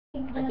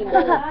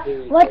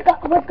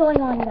What's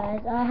going on,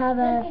 guys? I have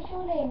a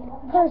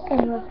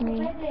person with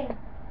me.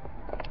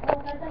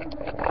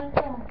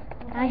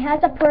 I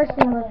have a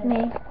person with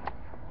me.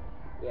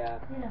 Yeah.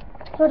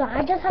 Hold on,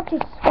 I just have to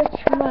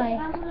switch my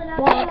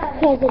box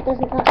because it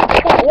doesn't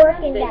start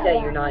working that Say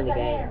well. you're not in the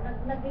game.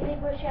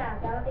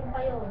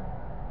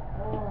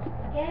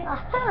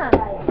 Aha!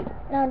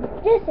 Now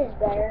this is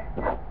better.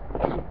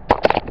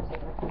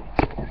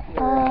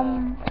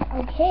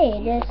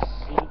 Okay, this...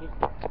 You just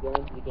go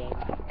into the game.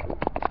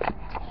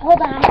 Hold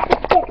on, I have to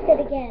fix it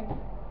again.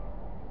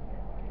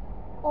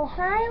 Oh,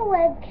 hi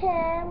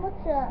webcam,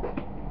 what's up?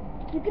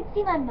 You can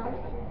see my mouse.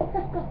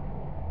 Let's go.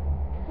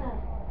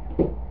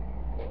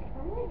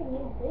 I'm not even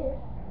use this.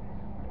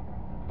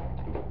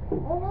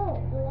 Oh no,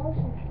 the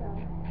lotion fell.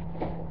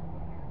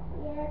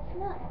 Yeah, it's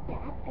not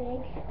that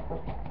big.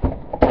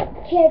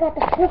 Okay, I got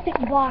the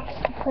perfect box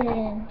to put it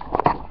in.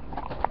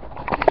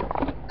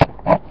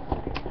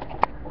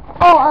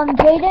 Oh,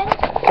 Jadyn,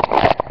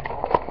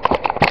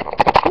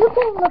 you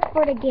can look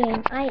for the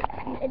game.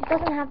 It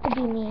doesn't have to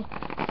be me.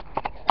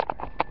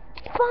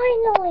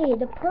 Finally,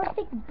 the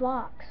perfect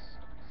box.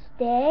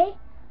 Stay.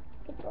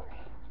 Goodbye.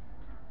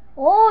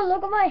 Oh,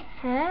 look at my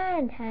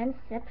hand.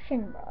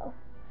 Handception, bro.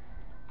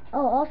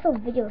 Oh, also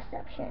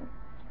videoception.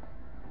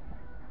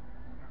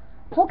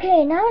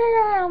 Okay, now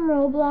that I'm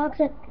Roblox,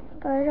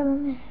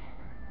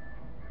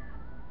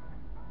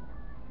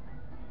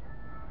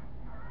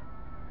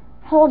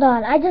 hold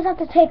on, I just have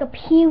to take a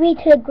Pee-wee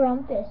to the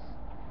Grumpus.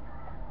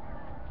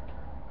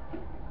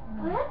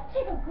 I have to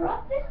take a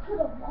Grumpus to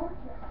the Grumpus.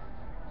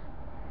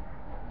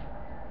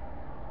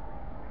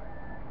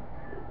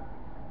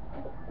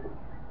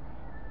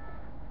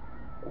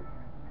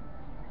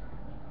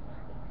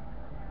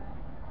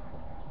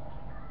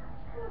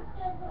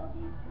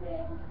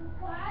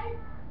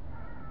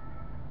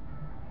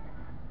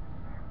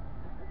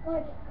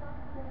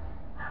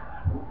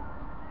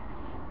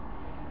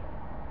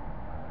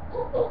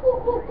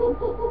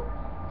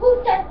 Who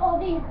sent all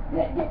these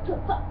babies to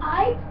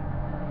fight?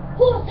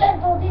 Who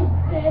sent all these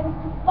babies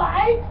to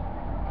fight?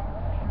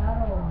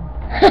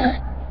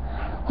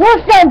 Who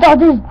sent all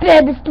these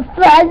babies to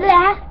fight?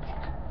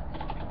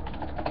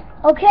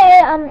 Okay,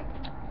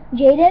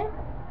 Jadyn?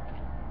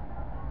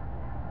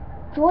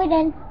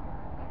 Jadyn?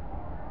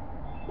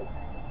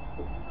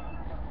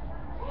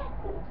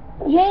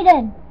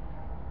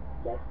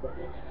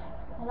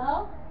 Hello?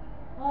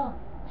 Oh.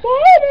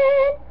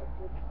 Jadyn!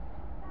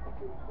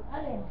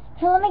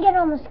 Hey, let me get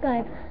on the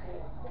Skype.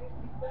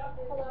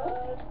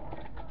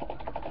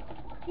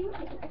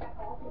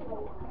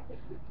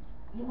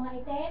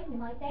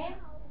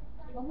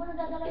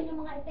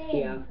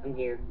 Yeah, I'm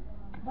here.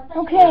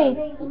 Okay.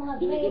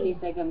 Can you give me a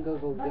second? I'm going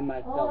to go get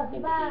myself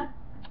in the game.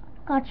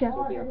 Gotcha. This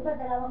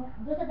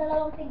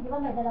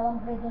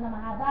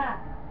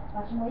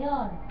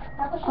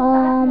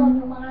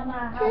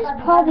is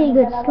probably a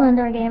good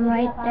Slender game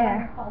right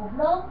there.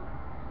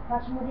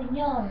 That's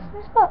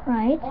about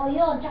right.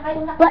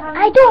 But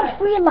I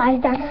don't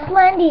realize that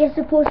Slendy is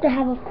supposed to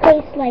have a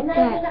face like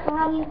that.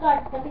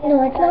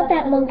 No, it's not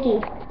that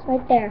monkey. It's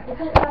right there.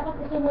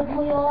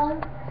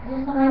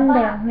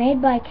 Slender,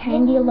 made by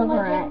Candy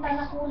Lover X.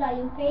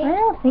 I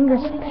don't think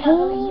it's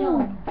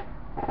pain.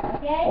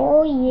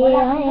 Oh yeah,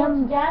 I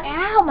am.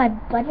 Ow, my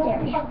butt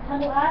area.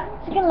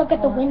 So you can look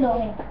at the window.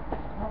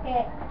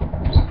 Okay.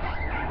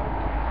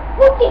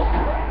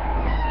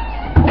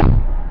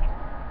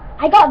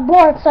 I got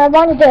bored, so I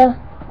wanted to...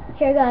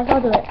 Here guys,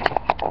 I'll do it.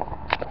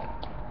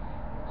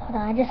 Hold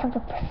on, I just have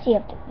to see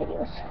up the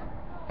videos.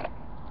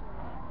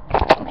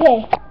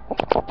 Okay.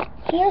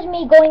 Here's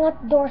me going out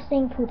the door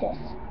saying Putis.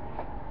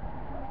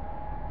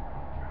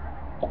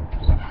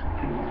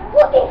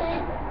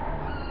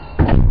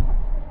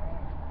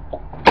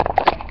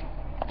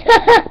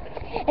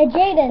 Hey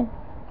Jadyn.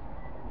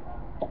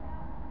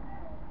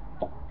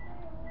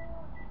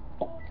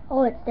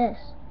 Oh, it's this.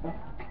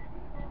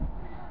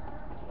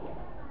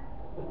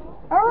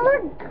 Oh my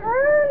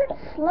god,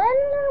 it's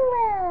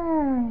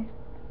Slenderman!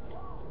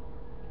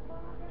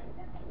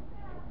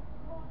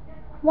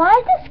 Why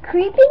is this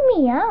creeping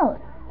me out?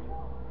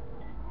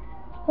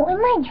 Well, in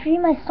my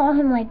dream I saw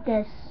him like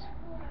this.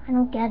 I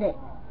don't get it.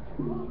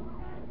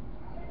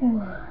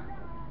 Ooh.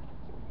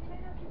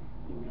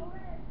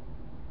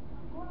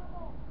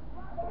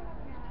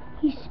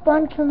 He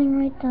spawned killing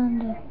right down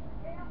there.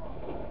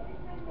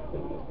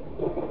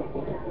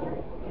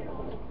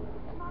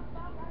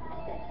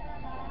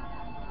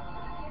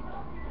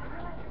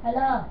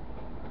 Hello.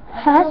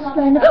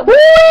 Slender.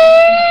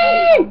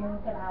 Whee!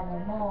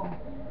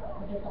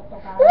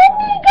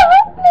 Slendy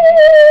got me!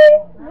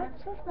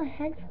 What's with my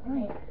head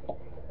right?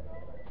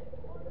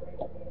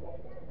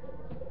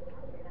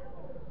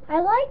 I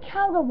like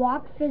how the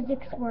walk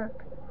physics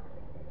work.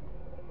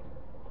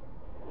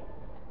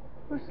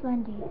 Where's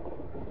Slendy?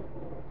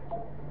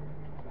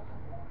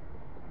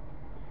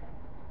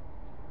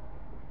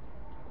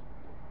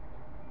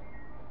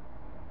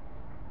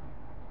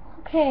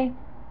 Okay.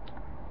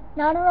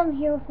 Now that I'm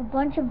here with a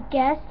bunch of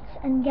guests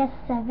and guest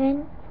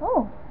 7.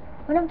 Oh,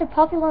 one of the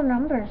popular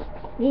numbers.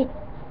 Sweet.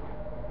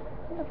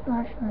 The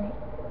flashlight.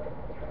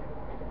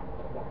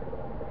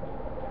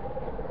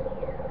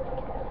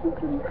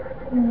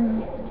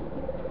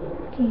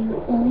 Do you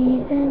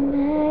believe in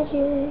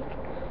magic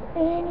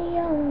in a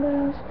young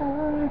girl's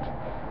heart?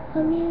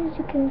 The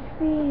music can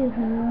free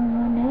her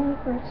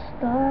whenever it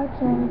starts,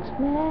 and it's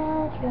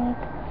magic.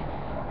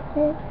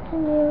 If the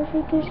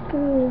music is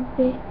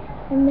groovy,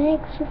 it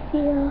makes you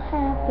feel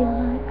happy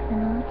like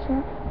an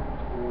otter.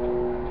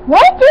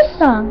 What is this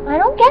song? I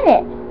don't get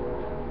it.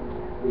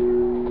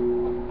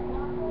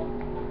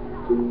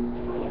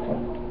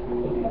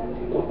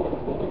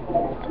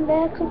 It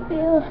makes you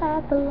feel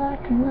happy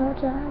like an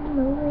otter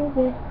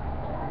movie.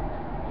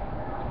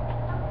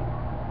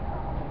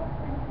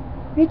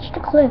 Reach the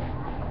cliff.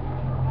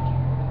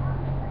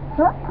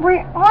 We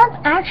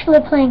aren't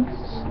actually playing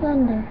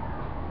Slender.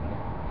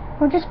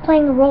 We're just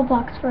playing the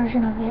Roblox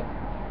version of it.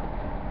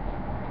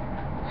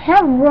 I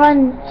have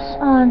runs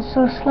on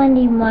so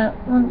Slendy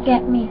won't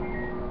get me.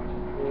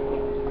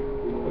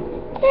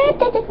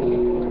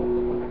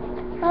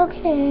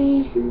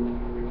 Okay.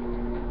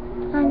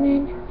 I'm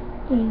in.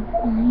 Do you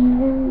believe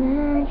in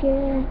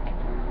magic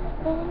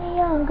in a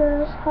young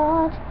girl's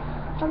heart?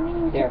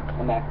 There,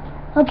 come back.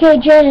 Okay,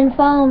 Jadyn,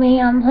 follow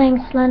me. I'm playing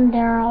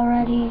Slender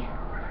already.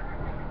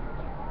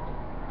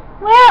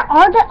 Where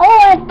are the? Oh,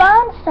 I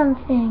found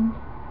something.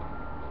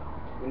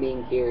 I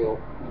mean cereal.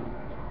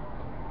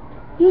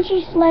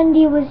 Usually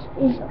Slendy is.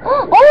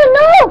 Oh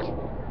no!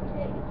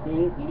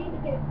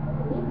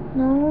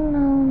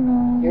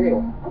 No.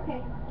 Cereal.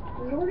 Okay.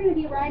 Well, we're going to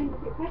be riding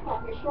with your pep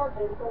off your short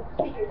and go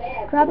see your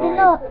dad. Grab the Right.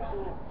 note.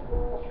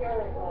 Your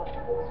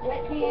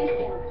sweatpants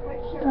and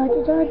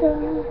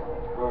sweatshirt.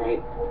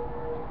 Alright.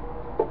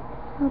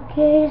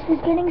 Okay, this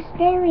is getting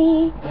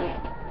scary.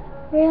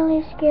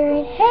 Really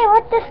scary. Hey,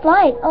 what's this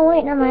light? Oh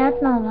wait, never mind,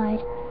 that's not a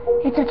light.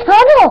 It's a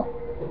tunnel!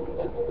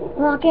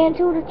 Walk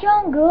into the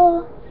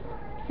jungle.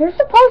 There's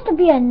supposed to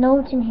be a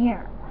note in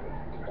here.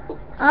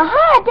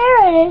 Aha,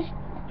 there it is.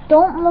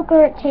 Don't look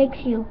where it takes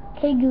you.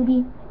 Okay,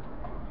 Gooby.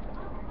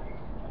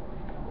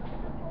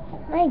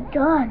 My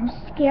God, I'm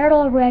scared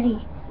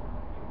already.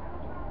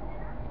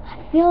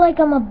 I feel like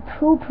I'm a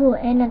poo-poo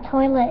in a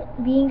toilet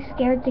being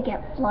scared to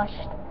get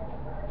flushed.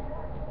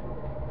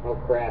 Oh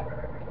crap.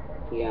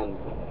 He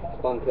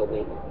spawn killed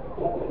me.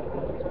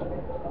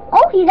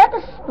 Oh, he's at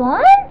the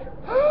spawn?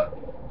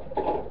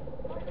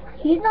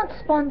 He's not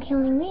spawn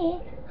killing me.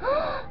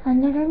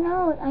 Another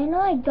note. I know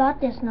I got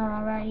this note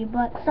already,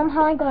 but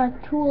somehow I got a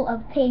tool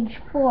of page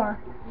 4.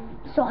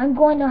 So I'm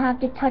going to have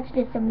to touch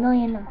this a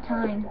million of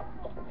times.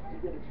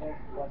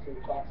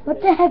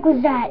 What the heck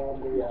was that?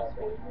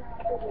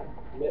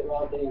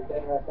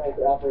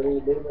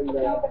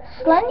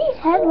 Slendy's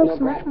head looks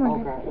much more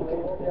different.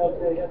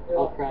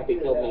 Oh crap, he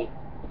killed me.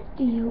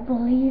 Do you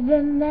believe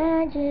in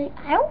magic?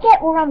 I don't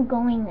get where I'm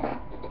going now.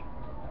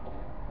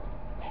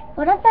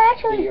 What if I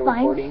actually You're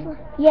find... recording?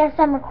 Yes,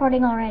 I'm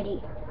recording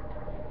already.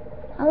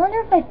 I wonder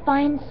if I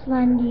find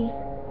Slendy.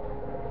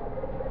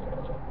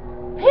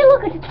 Hey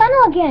look, it's a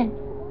tunnel again!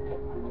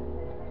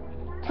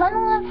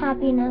 Tunnel of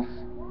happiness.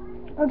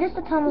 Or just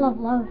a tunnel of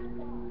love.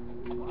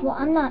 Well,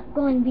 I'm not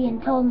going to be in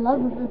total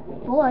love with this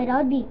boy. That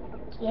would be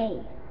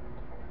gay.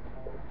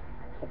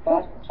 The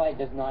flashlight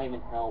does not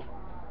even help.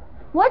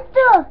 What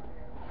the?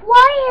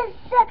 Why is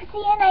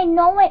sexy and I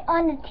know it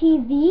on the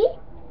TV?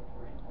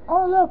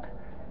 Oh look.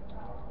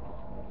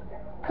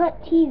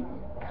 Cut trees.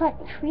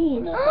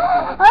 A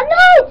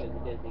note!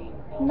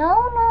 No.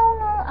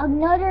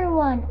 Another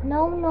one.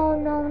 No.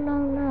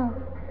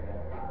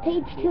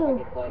 Page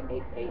 2.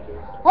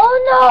 Oh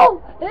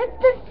no! It's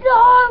the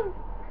song!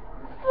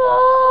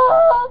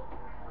 Oh!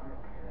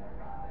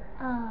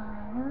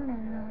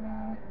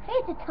 No. Hey,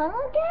 it's a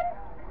tunnel again?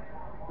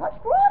 What's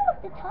wrong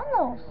with the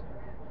tunnels?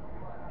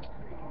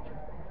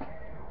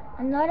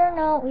 Another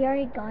note. We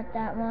already got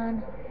that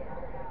one.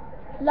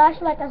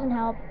 Flashlight doesn't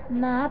help.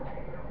 Map.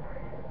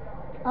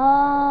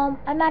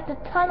 I'm at the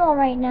tunnel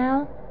right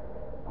now.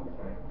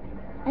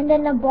 And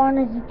then the barn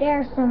is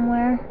there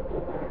somewhere.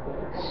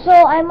 So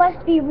I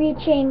must be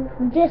reaching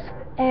this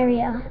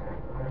area.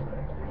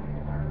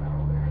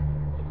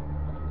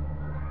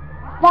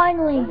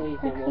 Finally,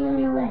 the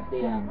piano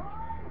is done.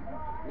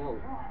 No.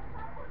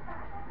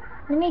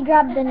 Let me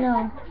grab the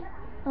no.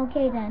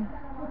 Okay then.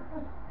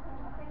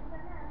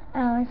 Oh,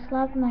 I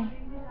slapped my...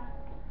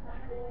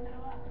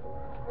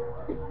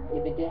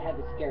 If it did have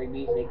the scary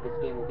music, this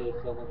game would be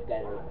so much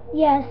better.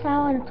 Yes,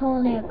 I would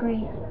totally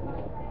agree.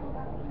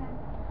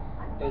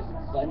 Because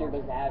Slender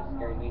doesn't have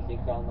scary music,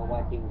 so I don't know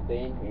why people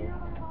been here.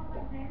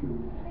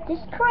 This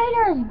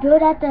creator is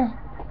good at the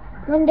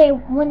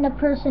when the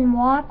person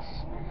walks,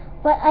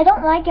 but I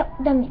don't like it.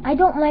 I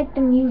don't like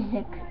the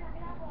music.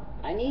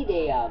 I need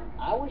a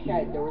I wish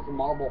there was a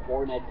Marble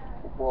Hornets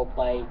role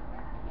play.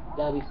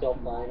 That'd be so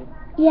fun.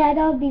 Yeah,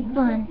 that would be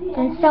fun.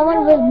 And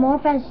someone would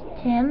morph as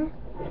Tim.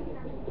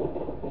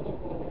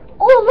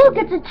 Oh look,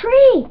 it's a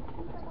tree.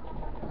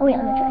 Oh wait,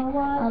 let me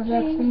try. I'll just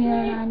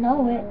I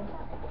know it.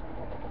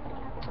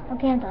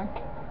 Okay, I'm done.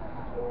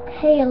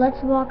 Okay,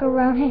 let's walk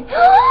around here.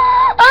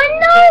 A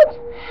note!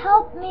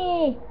 Help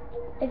me!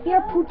 If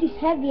you're Pooties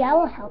heavy, I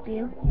will help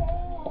you.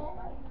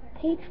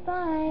 Page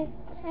 5.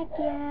 Heck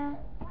yeah.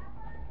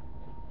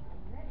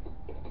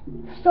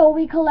 So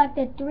we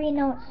collected 3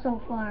 notes so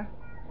far.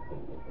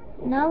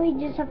 Now we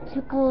just have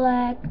to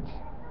collect,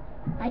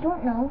 I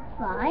don't know,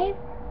 5?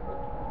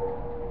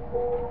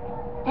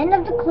 End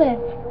of the cliff.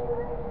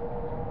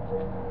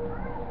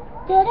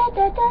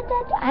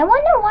 I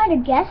wonder why the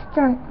guests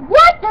are...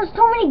 What? There's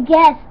so many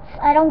guests.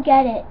 I don't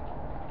get it.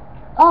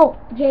 Oh,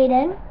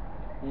 Jadyn.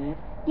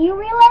 Do you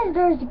realize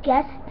there's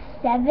guest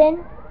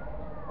 7?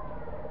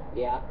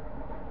 Yeah.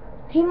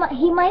 He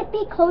might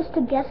be close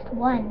to guest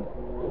 1.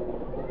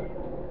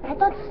 I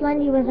thought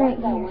Slendy was right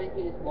I here. went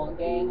to this one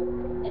game,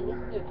 and this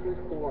is a true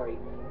story.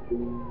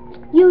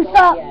 You So,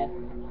 saw yes,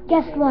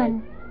 guest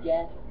 1.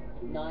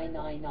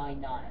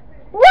 Jadyn1112.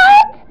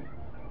 What?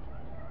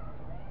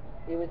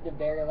 It was the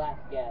very last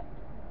guest.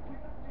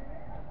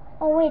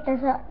 Oh wait,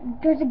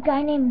 there's a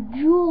guy named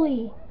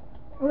Julie.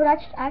 Or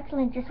that's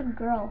actually just a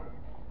girl.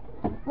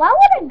 Why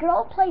would a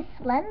girl play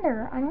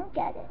Slender? I don't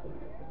get it.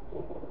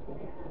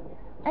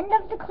 End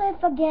of the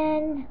cliff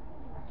again.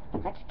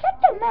 Let's check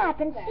the map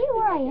and see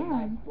where I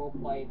am.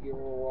 Roleplay if you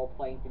were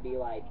role-playing to be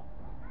like...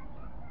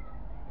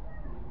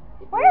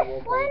 Where's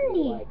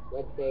Slendy? Like,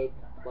 let's say,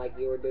 like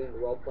you were doing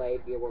roleplay,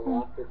 if you were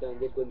lost or something,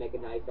 this would make a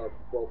nice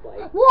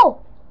roleplay.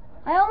 Whoa!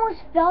 I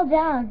almost fell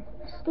down.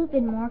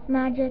 Stupid morph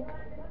magic.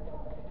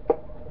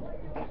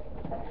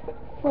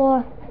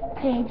 4,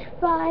 page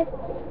 5,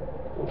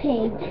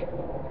 page...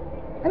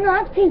 Oh, no,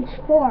 that's page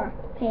 4.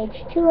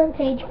 Page 2 and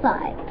page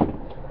 5.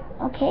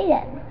 Okay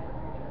then.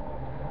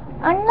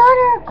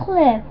 Another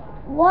cliff.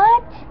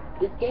 What?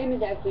 This game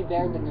is actually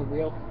better than the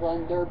real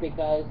Slender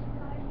because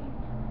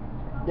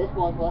this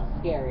one's less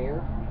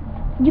scarier.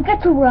 You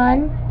get to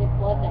run. And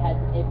plus it has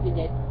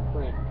infinite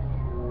sprint.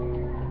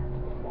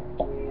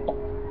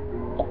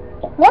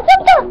 What's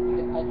up the...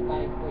 Because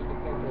my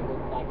character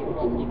looks like it,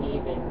 plus you can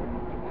even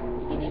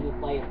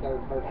play in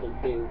third person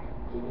too.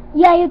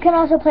 Yeah, you can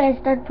also play as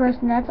third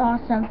person. That's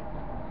awesome.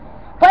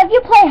 But if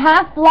you play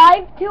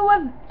Half-Life 2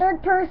 with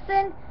third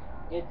person...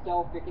 It's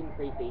so freaking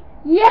creepy.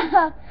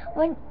 Yeah,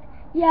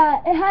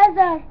 it has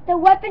the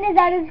weapon is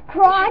at his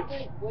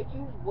crotch. What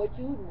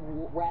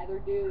you'd rather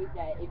do is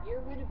that if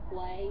you're gonna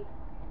play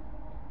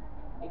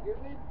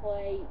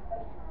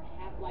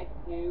Half-Life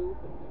 2,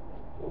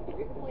 if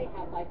you're gonna play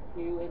Half-Life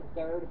 2 in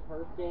third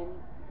person,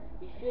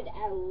 you should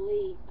at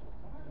least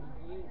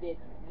use it.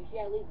 You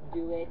should at least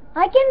do it.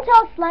 I can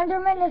tell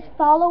Slenderman is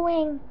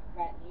following.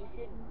 You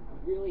should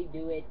really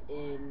do it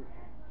in.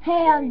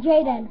 Hey,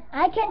 Jadyn.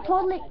 I can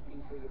totally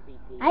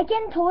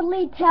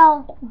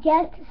tell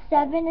guest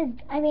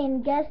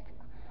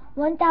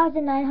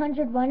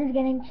 1901 is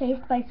getting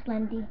chased by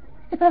Slendy.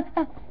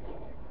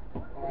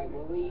 Alright,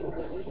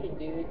 what you should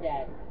do is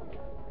that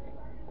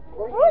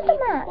Where's the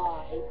map?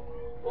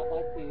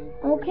 Half-Life 2.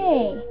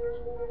 Okay.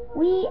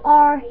 We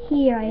are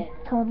here, I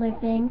totally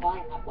think.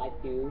 Buy Half-Life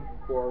 2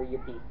 for your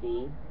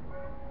PC.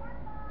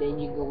 Then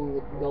you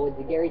go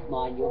into Gary's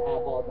mind, you'll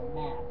have all the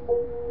maps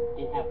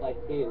in Half-Life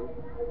 2.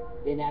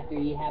 Then after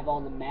you have all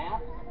the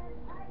maps,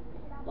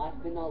 last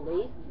but not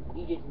least,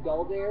 you just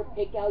go there,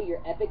 pick out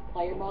your epic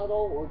player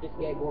model, or just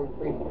get a Gordon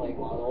Freeman player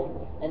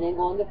model, and then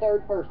go on to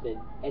third person.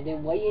 And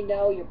then what you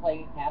know, you're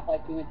playing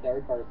Half-Life 2 in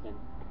third person.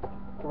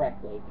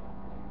 Correctly.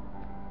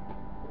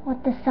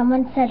 What the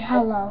someone said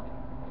hello.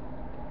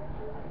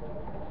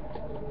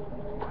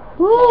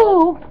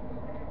 Ooh!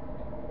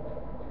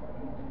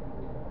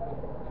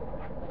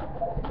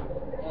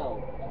 No.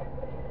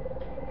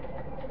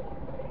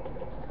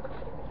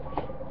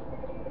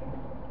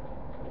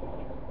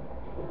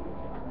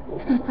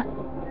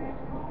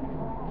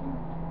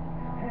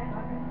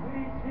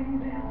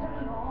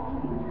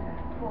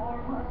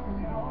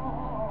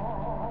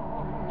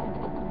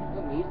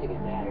 What music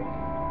is that?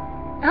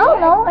 I don't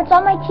know, it's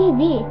on my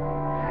TV.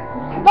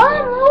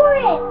 Mom, lower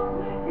it!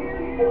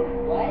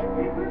 What?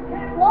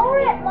 Lower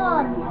it,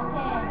 Mom!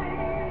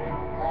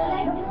 I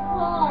like the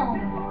song.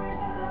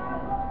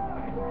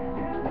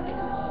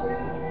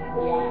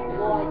 Yeah,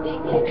 well, I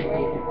think it's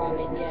great from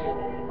it, yeah.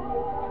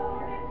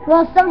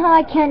 Well, somehow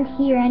I can't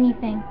hear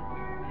anything.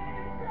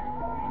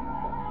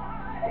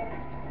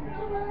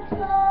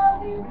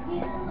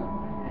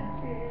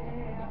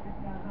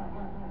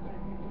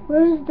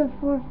 Where's the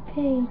 4th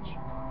page?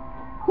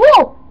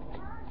 Whoa!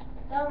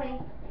 Sorry.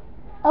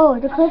 Oh,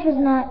 the cliff is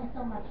not.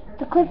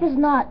 The cliff is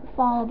not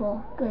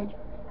fallable. Good.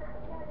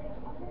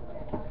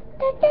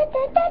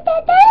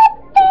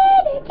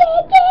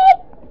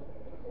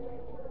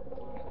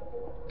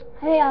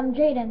 Hey, I'm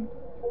Jadyn.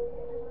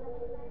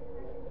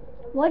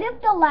 What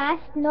if the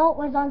last note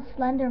was on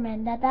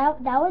Slenderman?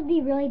 That would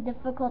be really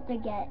difficult to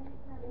get.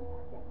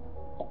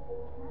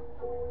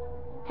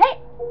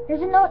 Hey,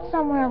 there's a note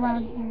somewhere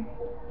around here.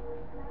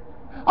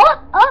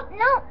 Oh,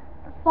 no,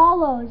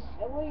 follows.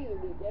 That wouldn't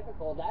even be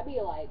difficult. That'd be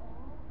like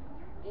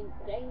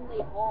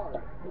insanely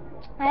hard.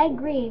 I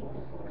agree.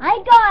 I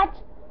got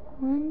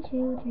 1,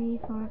 2, 3,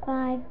 4,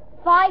 5.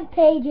 5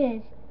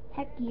 pages.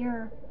 Heck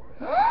yeah.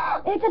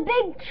 It's a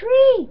big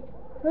tree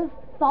with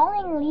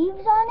falling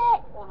leaves on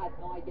it? Well, I have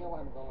no idea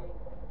where I'm going.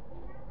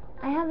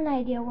 I have an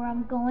idea where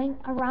I'm going.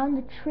 Around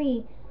the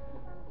tree.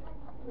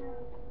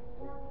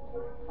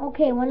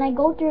 Okay, when I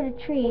go through the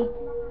tree,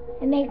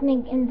 it makes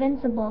me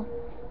invincible.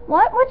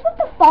 What's with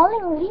the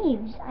falling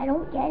leaves? I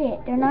don't get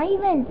it. They're not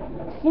even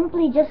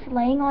simply just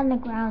laying on the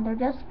ground. They're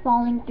just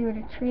falling through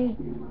the tree.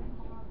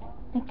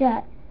 Like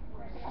that.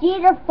 See,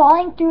 they're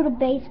falling through the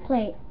base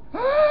plate.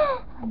 A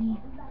leaf.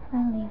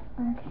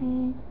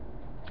 Okay.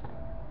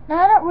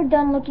 Now that we're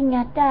done looking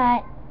at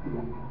that,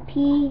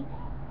 we're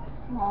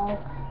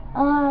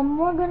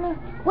gonna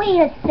wait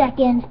a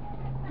second.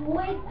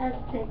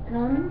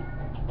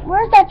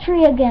 Where's that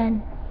tree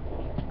again?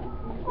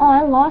 Oh,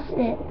 I lost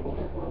it.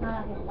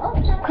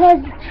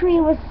 Because the tree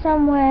was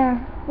somewhere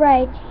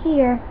right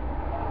here.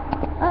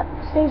 Oh,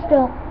 stay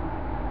still.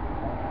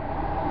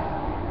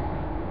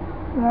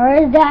 Where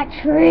is that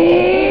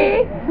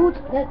tree?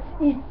 That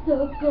is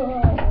so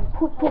good.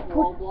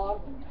 Roblox,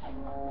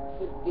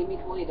 give me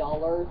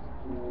 $20.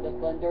 The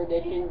Slender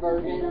Edition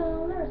version.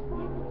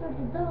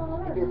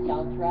 Your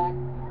soundtrack.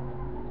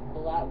 So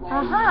that way.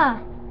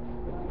 Aha!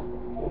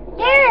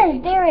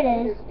 There it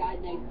is.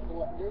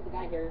 There's a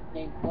guy here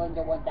named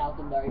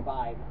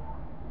Jadyn1112.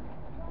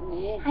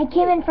 I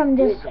came in from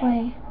this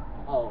way.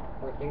 Oh,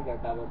 first thing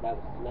that was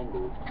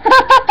Slender.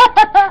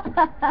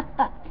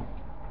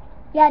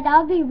 Yeah, that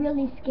would be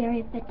really scary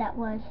if that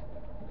was.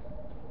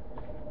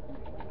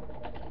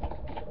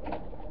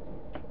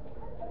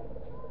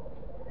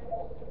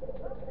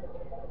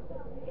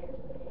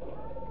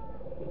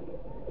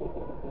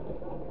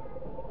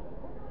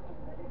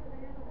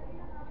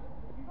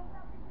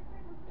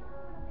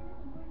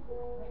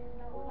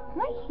 Am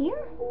I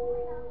here?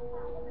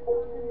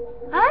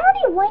 I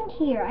already went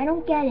here. I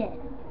don't get it.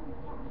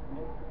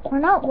 We're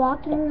not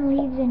walking in the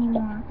leaves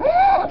anymore.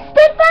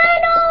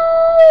 Stefano!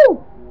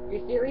 You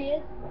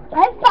serious?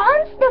 I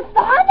found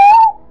Stefano?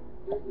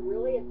 There's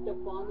really a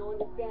Stefano in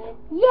this game?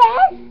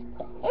 Yes!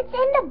 It's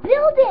in the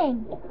building!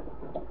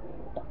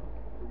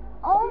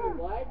 Oh,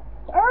 What?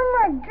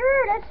 my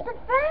god, that's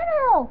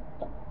Stefano!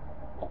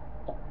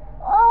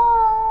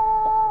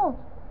 Oh!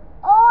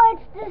 Oh,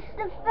 it's the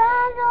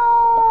Stefano!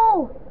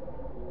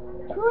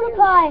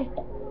 PewDiePie!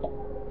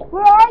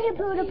 Where are you, I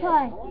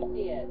PewDiePie? want to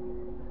see it.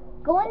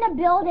 Go in the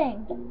building.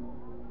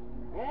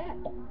 Eh?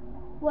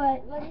 What?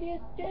 Let me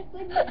just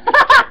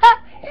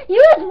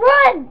You just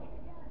run!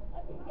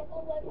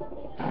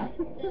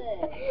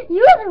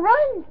 You just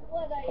run!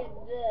 What are you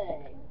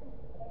doing?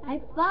 I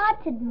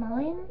farted,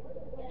 Mullen.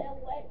 Get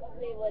away from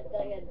me, what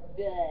are you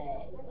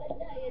doing? What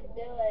are you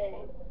doing?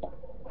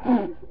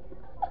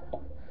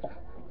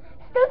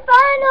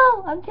 Stefano!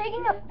 I'm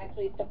taking a... There's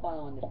actually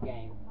Stefano in this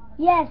game.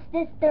 Yes,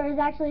 there is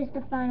actually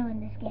Stefano in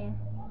this game.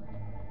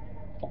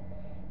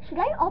 Should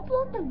I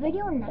upload the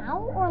video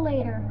now or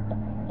later?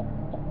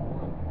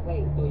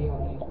 Wait,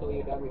 so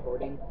you're done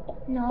recording?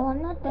 No,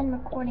 I'm not done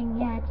recording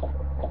yet.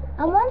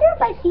 I wonder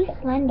if I see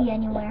Slendy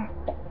anywhere.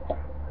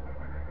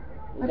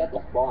 He's at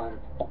the spawn.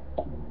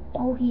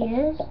 Oh, he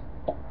is?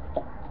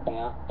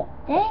 Yeah.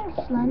 Thanks,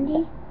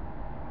 Slendy.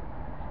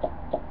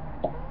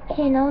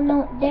 Okay, no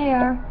note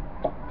there.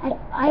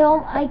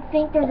 I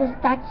think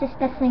that's just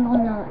a single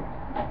note.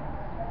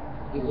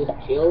 He's just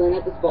chilling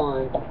at the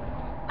spawn.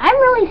 I'm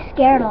really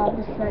scared all of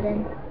a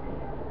sudden.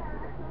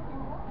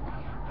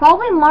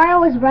 Probably Mario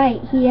was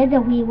right. He is a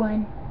wee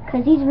one.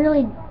 Because he's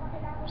really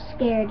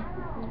scared.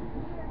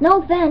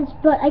 No offense,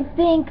 but I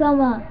think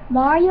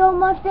Mario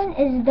Muffin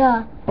is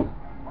the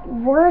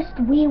worst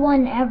wee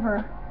one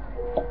ever.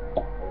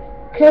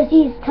 Because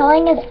he's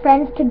telling his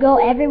friends to go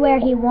everywhere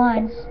he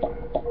wants.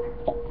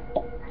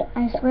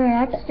 I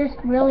swear, that's just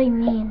really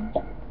mean.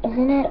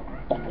 Isn't it?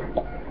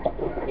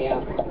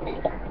 Yeah.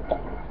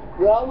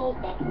 We're almost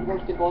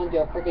forced to go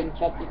into a freaking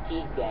Chuck E.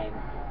 Cheese game.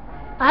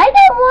 I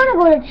don't want to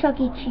go to Chuck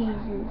E.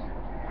 Cheese's.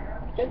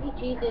 Chuck E.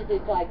 Cheese's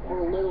is like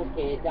for little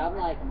kids. I'm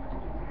like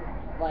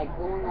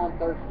going on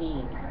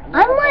 13.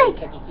 I'm like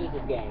Chuck E.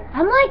 Cheese's game.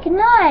 I'm like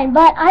 9,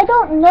 but I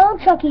don't know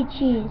Chuck E.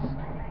 Cheese.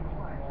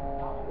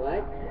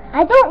 What?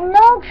 I don't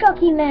know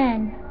Chucky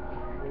Man.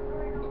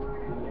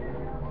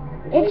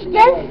 It's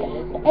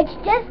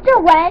just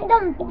a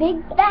random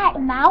big fat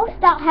mouse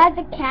that has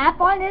a cap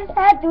on his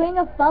head doing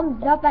a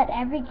thumbs up at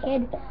every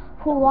kid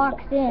who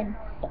walks in.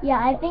 Yeah,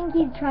 I think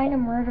he's trying to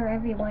murder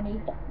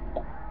everybody.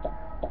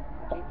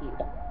 Thank you.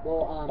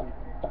 Well,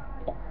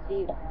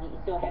 Steve,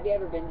 so have you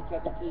ever been to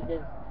Chuck E.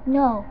 Cheese's?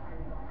 No.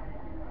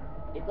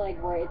 It's like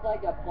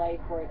a place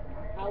where it's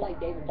kind of like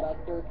Dave &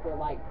 Buster's for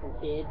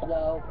kids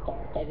though,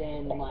 and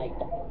then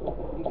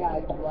you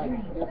guys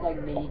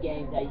there's mini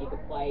games that you can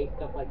play,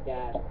 stuff like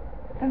that.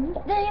 I'm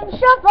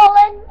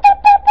shuffling.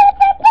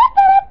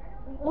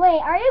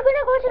 Wait, are you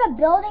gonna go to the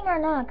building or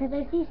not? Cause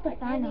I see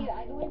Stefano.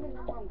 I don't even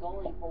know where I'm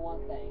going for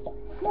one thing.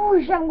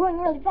 Whoosh, I'm going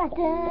really fast.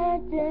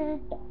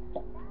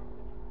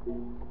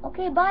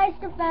 Okay, bye,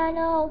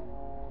 Stefano.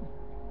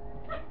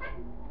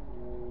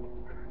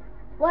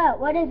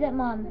 What is it,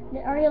 Mom?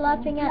 Are you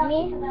laughing at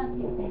me?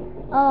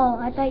 Oh,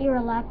 I thought you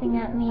were laughing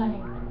at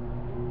me.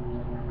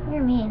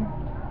 You're mean.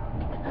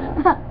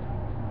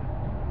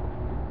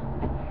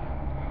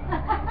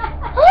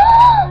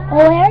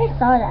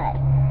 saw that.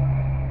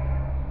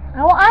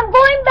 I'm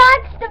going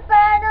back,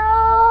 Stephano!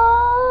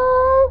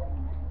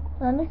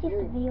 Let me see if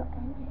the video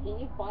ended. Can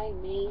you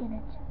find me?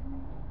 Didn't.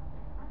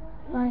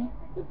 Fine.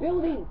 The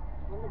building!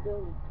 On the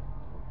building.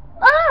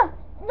 Ah!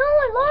 No,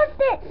 I lost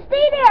it!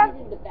 Stay there!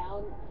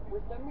 For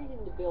some reason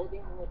the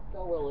building was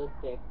so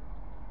realistic.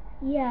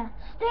 Yeah.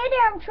 Stay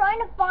there, I'm trying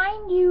to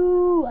find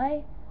you!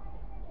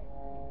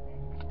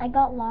 I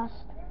got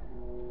lost.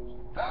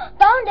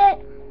 Found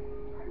it!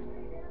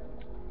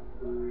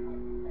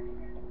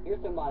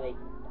 Here's somebody.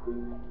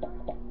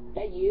 Is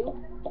that you?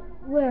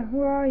 Where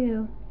are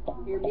you?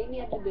 Here, meet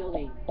me at the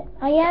building.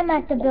 I am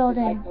at the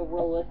building. Like a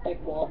realistic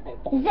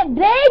wallpaper. Is it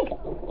big?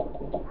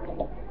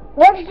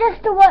 What's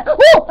just the one?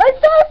 Oh! I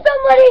saw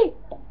somebody!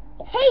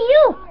 Hey,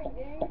 you!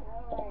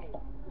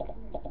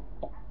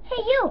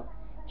 Hey, you!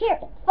 Here,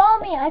 follow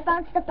me. I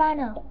found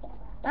Stephano.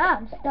 Ah,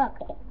 I'm stuck.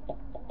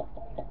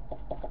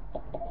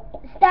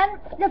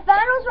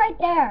 Stephano's right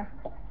there.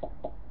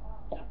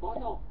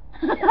 Stefano.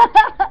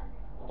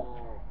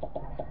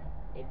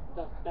 It's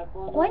the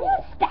Stefano. When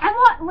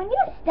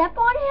you step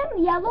on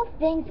him, yellow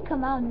things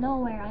come out of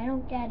nowhere. I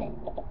don't get it.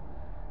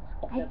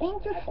 I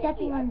think you're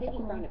stepping on his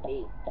he's trying to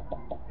pee.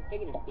 He's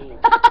taking a pee.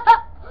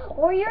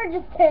 Or you're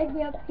just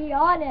taking a pee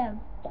on him.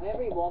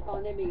 Whenever you walk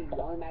on him, he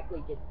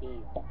automatically just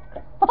pees.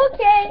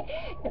 Okay.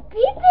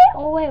 Pee.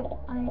 Oh wait,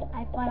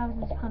 I thought I was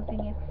just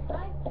humping you.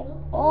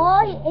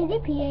 Oh, is he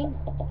peeing?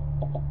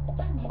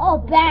 Oh,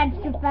 bad,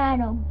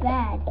 Stephano,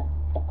 bad.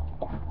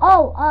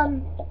 Oh,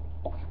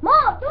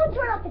 Mom, don't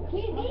turn off the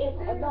TV.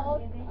 I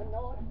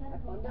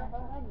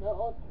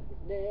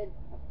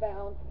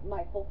found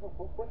my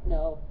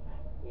footnote.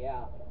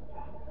 Yeah.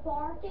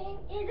 Barking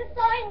is a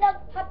sign of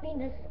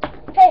happiness.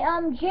 Hey,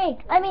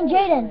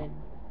 Jadyn.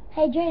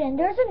 Hey, Jadyn,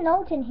 there's a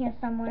note in here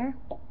somewhere.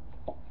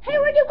 Hey,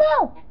 where'd you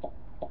go?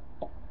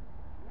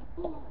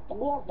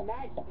 More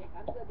magic.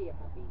 I'm gonna be a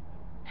puppy.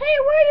 Hey,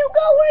 where you go?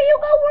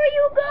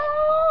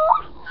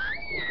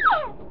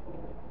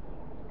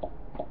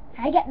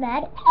 I get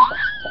mad.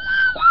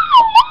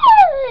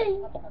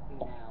 I'm a puppy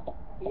now.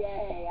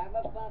 Yay, I'm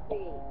a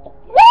puppy.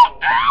 Where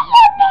are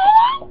you,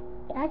 man?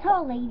 That's how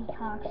a lady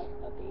talks.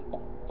 Puppy.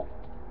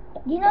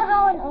 Do you know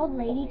how an old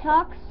lady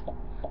talks?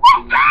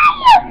 Where are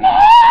you,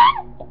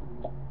 man?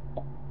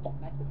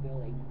 I'm at the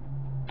building.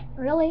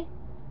 Really?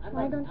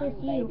 Why don't they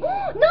see you?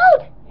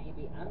 Note!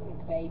 I'm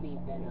baby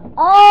Venom.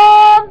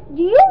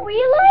 Do you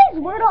realize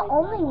we're the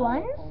only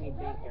ones? Only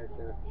big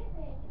character,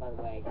 by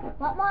the way.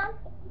 What, Mom?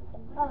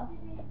 Oh.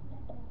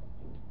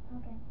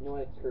 Okay. You know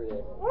what? Screw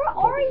this. Where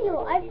are you?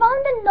 I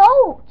found a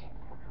note.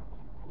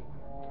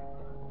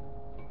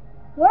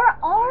 Where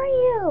are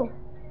you?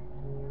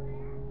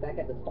 Back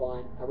at the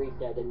spawn. I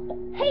reset it.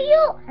 Hey,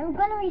 you! I'm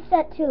gonna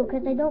reset too,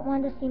 because I don't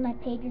want to see my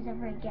pages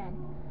ever again.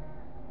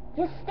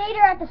 Just stay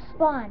there at the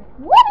spawn.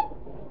 What?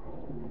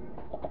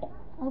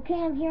 Okay,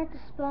 I'm here at the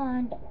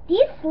spawn.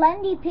 These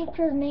Slendy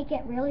pictures make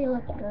it really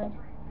look good.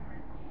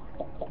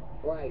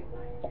 Right.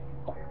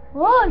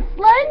 Oh,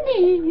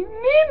 Slendy!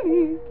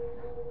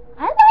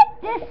 I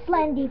like this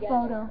Slendy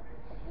photo.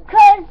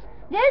 Because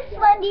this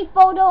Slendy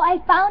photo, I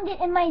found it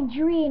in my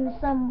dreams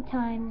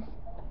sometimes.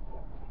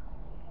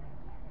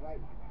 Right.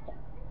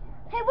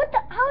 Hey,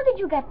 how did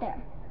you get there?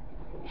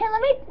 Hey,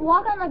 let me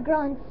walk on the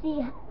girl and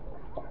see.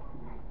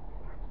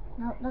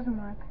 No, it doesn't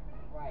work.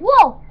 Right.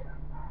 Whoa!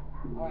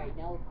 Alright,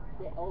 now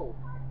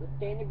let's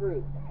stay in the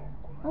group.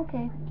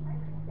 Okay.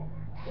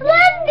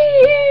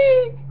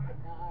 Slendy!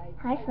 Nice.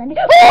 Hi, Slendy.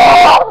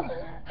 Oh!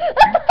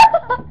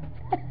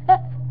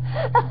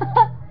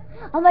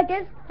 I'm like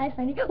this. Hi,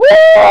 Slendy.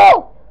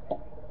 Woo!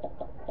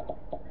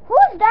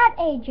 Who's that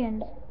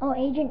agent? Oh,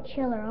 Agent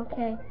Chiller.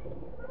 Okay.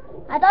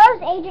 I thought it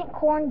was Agent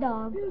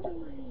Corndog.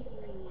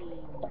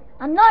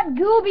 I'm not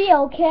Gooby,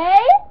 okay?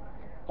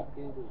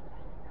 Doobie.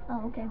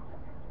 Oh, okay.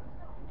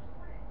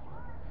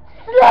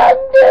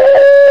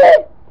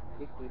 Slendy!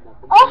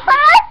 Oh,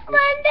 hi,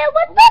 Slendy!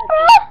 What's up,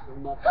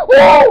 bro?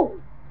 Whoa!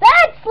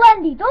 Bad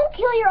Slendy! Don't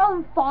kill your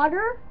own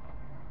fodder!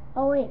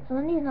 Oh, wait,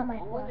 Slendy's not my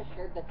I want fodder. a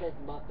shirt that says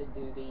Muffin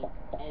Doobie,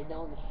 and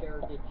on the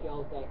shirt it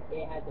shows that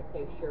it has a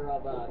picture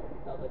of a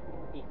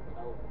piece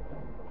of toast.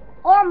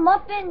 Or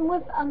muffin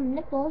with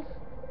nipples.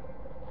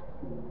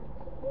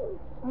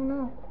 Oh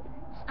no.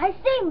 I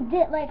saved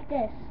it like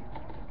this.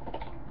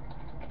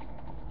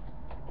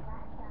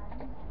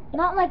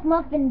 Not like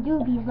muffin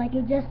doobies, like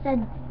you just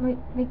said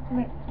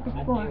before.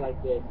 I feel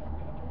like this.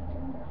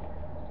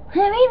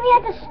 Hey, meet me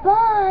at the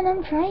spawn.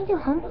 I'm trying to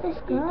hump this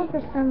girl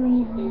for some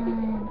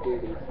reason.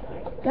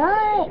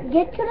 Guy,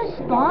 get to the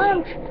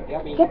spawn.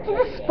 Get to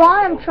the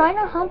spawn. I'm trying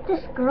to hump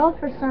this girl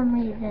for some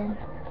reason.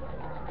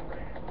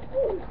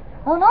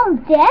 Oh no, I'm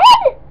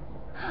dead?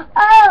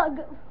 Oh,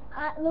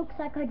 it looks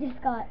like I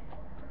just got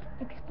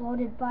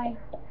exploded by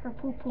her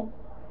poo-poo.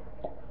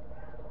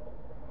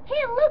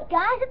 Hey, look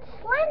guys, it's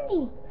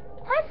Slendy.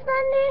 Hi,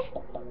 Slendy.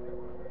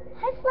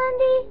 Hi,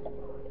 Slendy.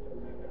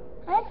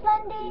 Hi,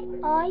 Slendy.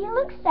 Oh, you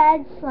look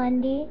sad,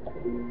 Slendy.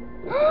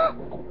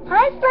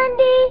 Hi,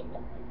 Slendy.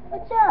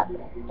 What's up?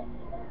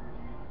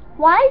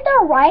 Why is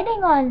there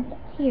writing on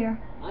here?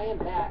 I am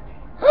back.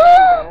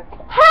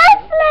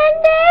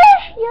 Slender!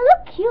 You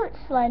look cute,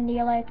 Slendy,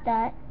 like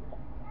that.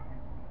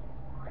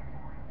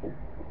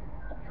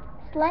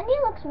 Slendy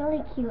looks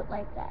really cute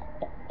like that.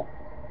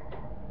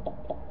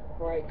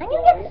 Right, I so need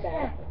to I'm get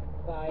back.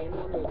 I am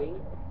not moving.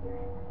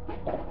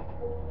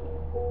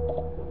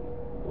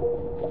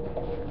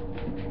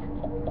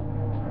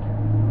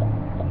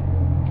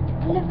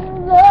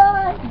 Living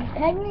life,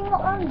 hanging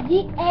on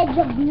the edge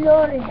of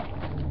glory.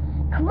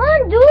 Come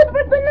on, dude,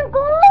 we're gonna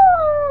go,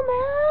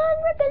 man.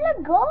 We're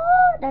gonna go.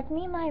 That's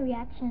me, my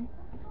reaction.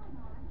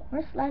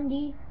 Where's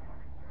Slendy?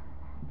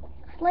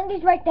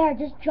 Slendy's right there.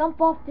 Just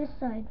jump off this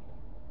side.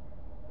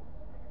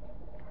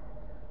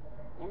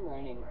 I'm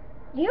running.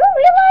 Do you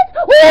realize?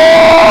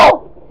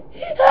 Whoa!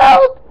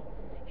 Help!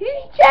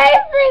 He's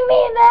chasing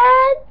me,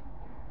 man.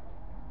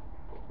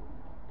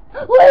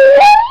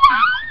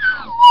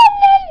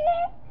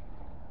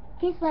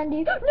 Okay,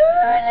 Slendy.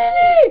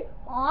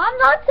 Oh, I'm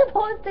not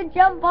supposed to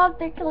jump off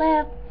the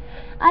cliff.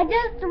 I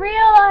just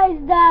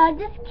realized that. I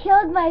just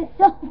killed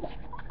myself.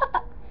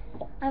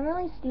 I'm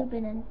really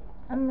stupid and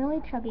I'm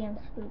really chubby and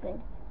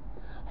stupid.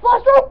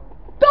 Foster!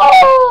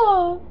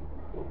 Go!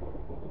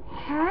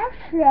 Hi,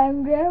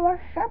 Sandy.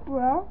 What's up,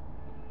 bro?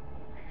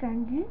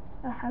 Sandy?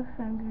 Hi,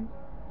 Sandy.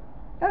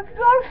 Let's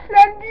go,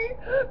 Sandy,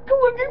 to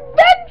an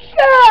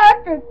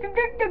adventure!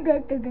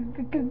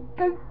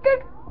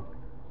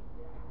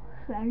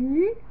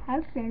 Sandy? Hi,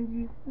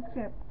 Sandy. What's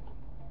up?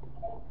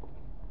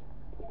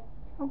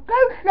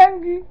 Okay,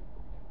 Sandy.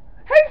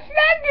 Hey,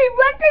 Sandy,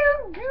 what are you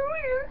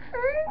doing? You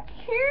shouldn't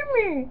kill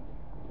me.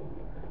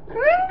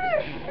 Sandy,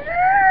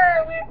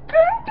 stop! You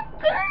can't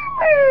kill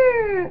me!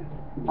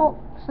 Oh,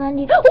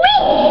 Sandy.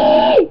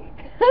 Whee!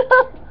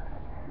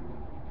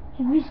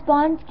 If you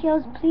spawn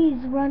kills, please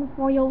run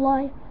for your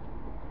life.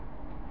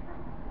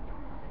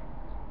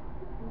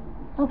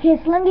 Okay,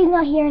 Slendy's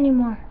not here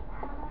anymore.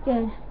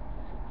 Good.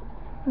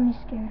 I'm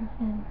scared of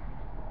him.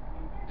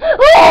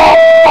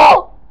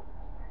 Oh!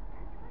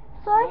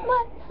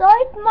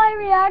 Sorry for my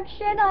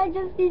reaction. I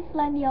just see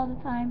Slendy all the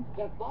time.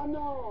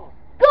 STEPHANO!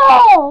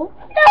 Go!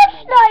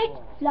 Flashlight!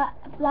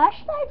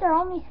 Flashlights are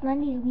only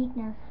Slendy's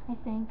weakness, I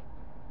think.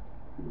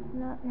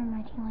 Not never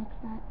mind, he likes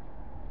that.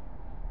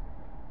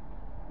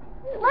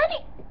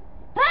 Slendy!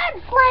 Bad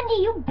Slendy,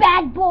 you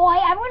bad boy!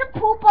 I'm gonna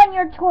poop on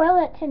your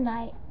toilet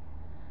tonight.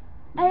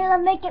 I'm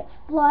gonna make it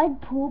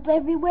flood poop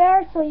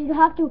everywhere, so you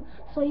have to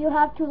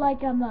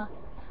like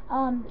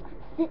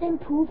sit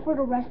and poop for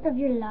the rest of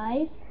your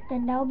life.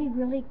 Then that would be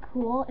really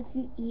cool if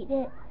you eat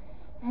it,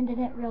 and then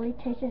it really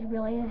tastes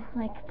really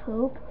like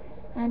poop.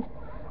 And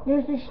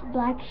there's this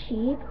black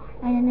sheep,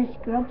 and then this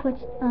girl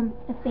puts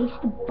the face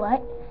to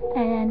butt,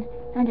 and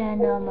then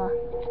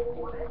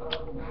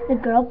the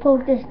girl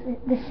poked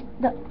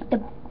the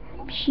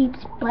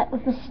sheep's butt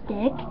with a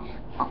stick,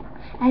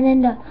 and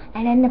then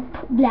the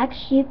black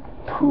sheep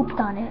pooped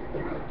on it,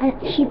 and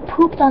she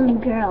pooped on the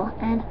girl,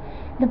 and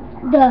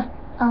the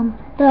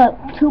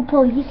two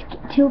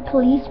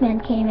policemen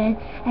came in,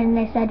 and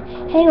they said,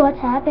 "Hey, what's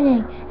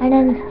happening?" And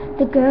then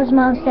the girl's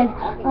mom said,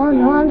 "Oh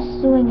no, I'm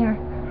suing her.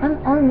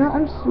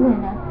 I'm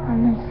suing her."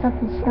 And then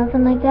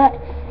something like that.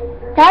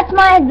 That's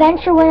my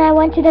adventure when I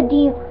went to the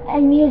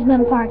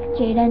amusement park,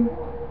 Jadyn.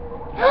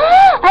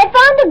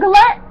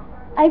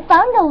 I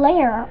found a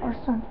lair or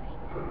something.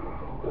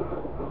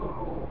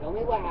 Tell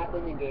me what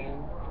happened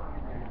again.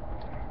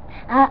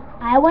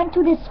 I went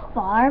to this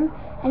farm,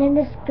 and then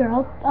this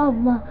girl,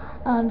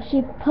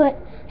 she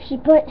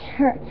put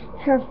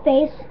her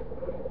face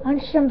on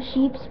some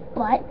sheep's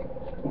butt,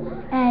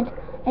 and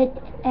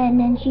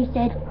then she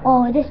said,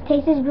 "Oh, this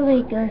tastes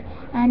really good."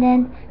 And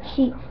then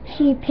she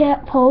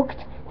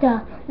poked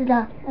the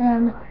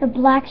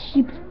black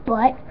sheep's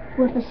butt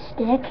with a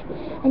stick,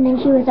 and then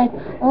she was like,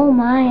 "Oh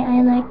my,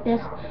 I like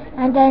this."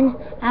 And then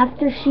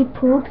after she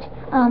pooped,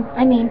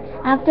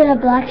 after the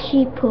black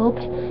sheep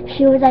pooped,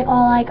 she was like,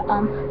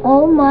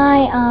 "Oh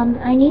my,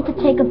 I need to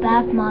take a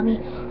bath, mommy."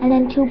 And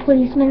then two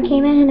policemen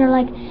came in, and they're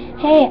like,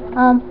 "Hey,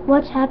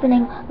 what's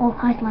happening?" "Oh,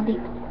 hi, Slendy."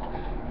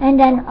 And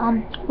then,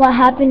 what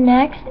happened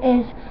next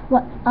is,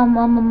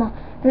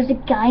 there's a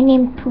guy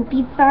named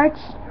Poopy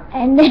Farts,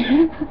 and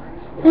then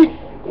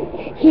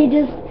he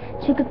just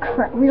took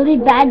a really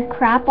bad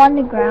crap on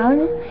the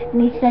ground,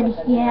 and he said,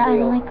 "Yeah, I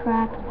don't like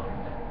crap."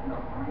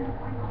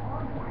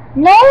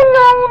 No!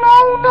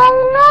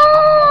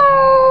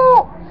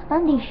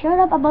 Slendy, shut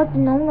up about the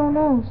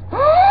no's.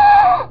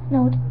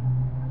 No.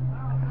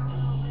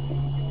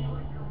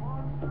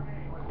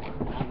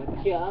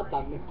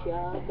 I'm a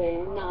chub,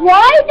 and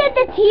Why did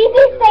the TV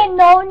say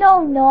no?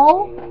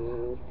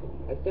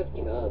 I said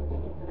chub.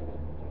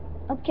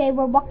 Okay,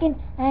 we're walking,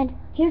 and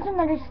here's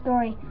another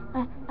story.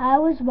 I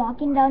was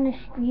walking down the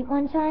street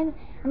one time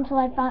until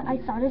I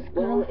saw this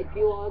girl. Well, if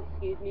you all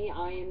excuse me,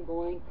 I am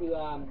going to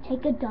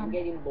take a dump. I'm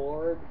getting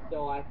bored,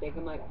 so I think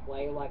I might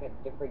play like a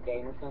different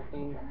game or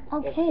something.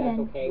 Okay, if that's then.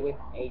 okay with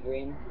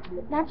Adrian.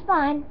 That's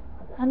fine.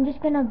 I'm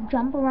just gonna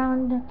jump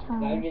around the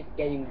town. I'm just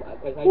getting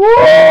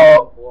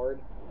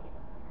bored.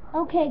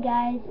 Okay,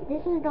 guys,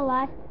 this is the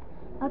last.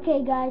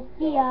 Okay, guys,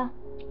 see ya.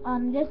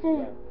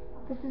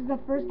 This This is the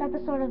first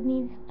episode of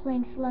me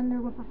playing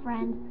Slender with a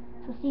friend.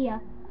 So see ya.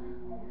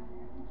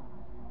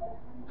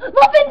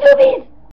 Muffin Doobies!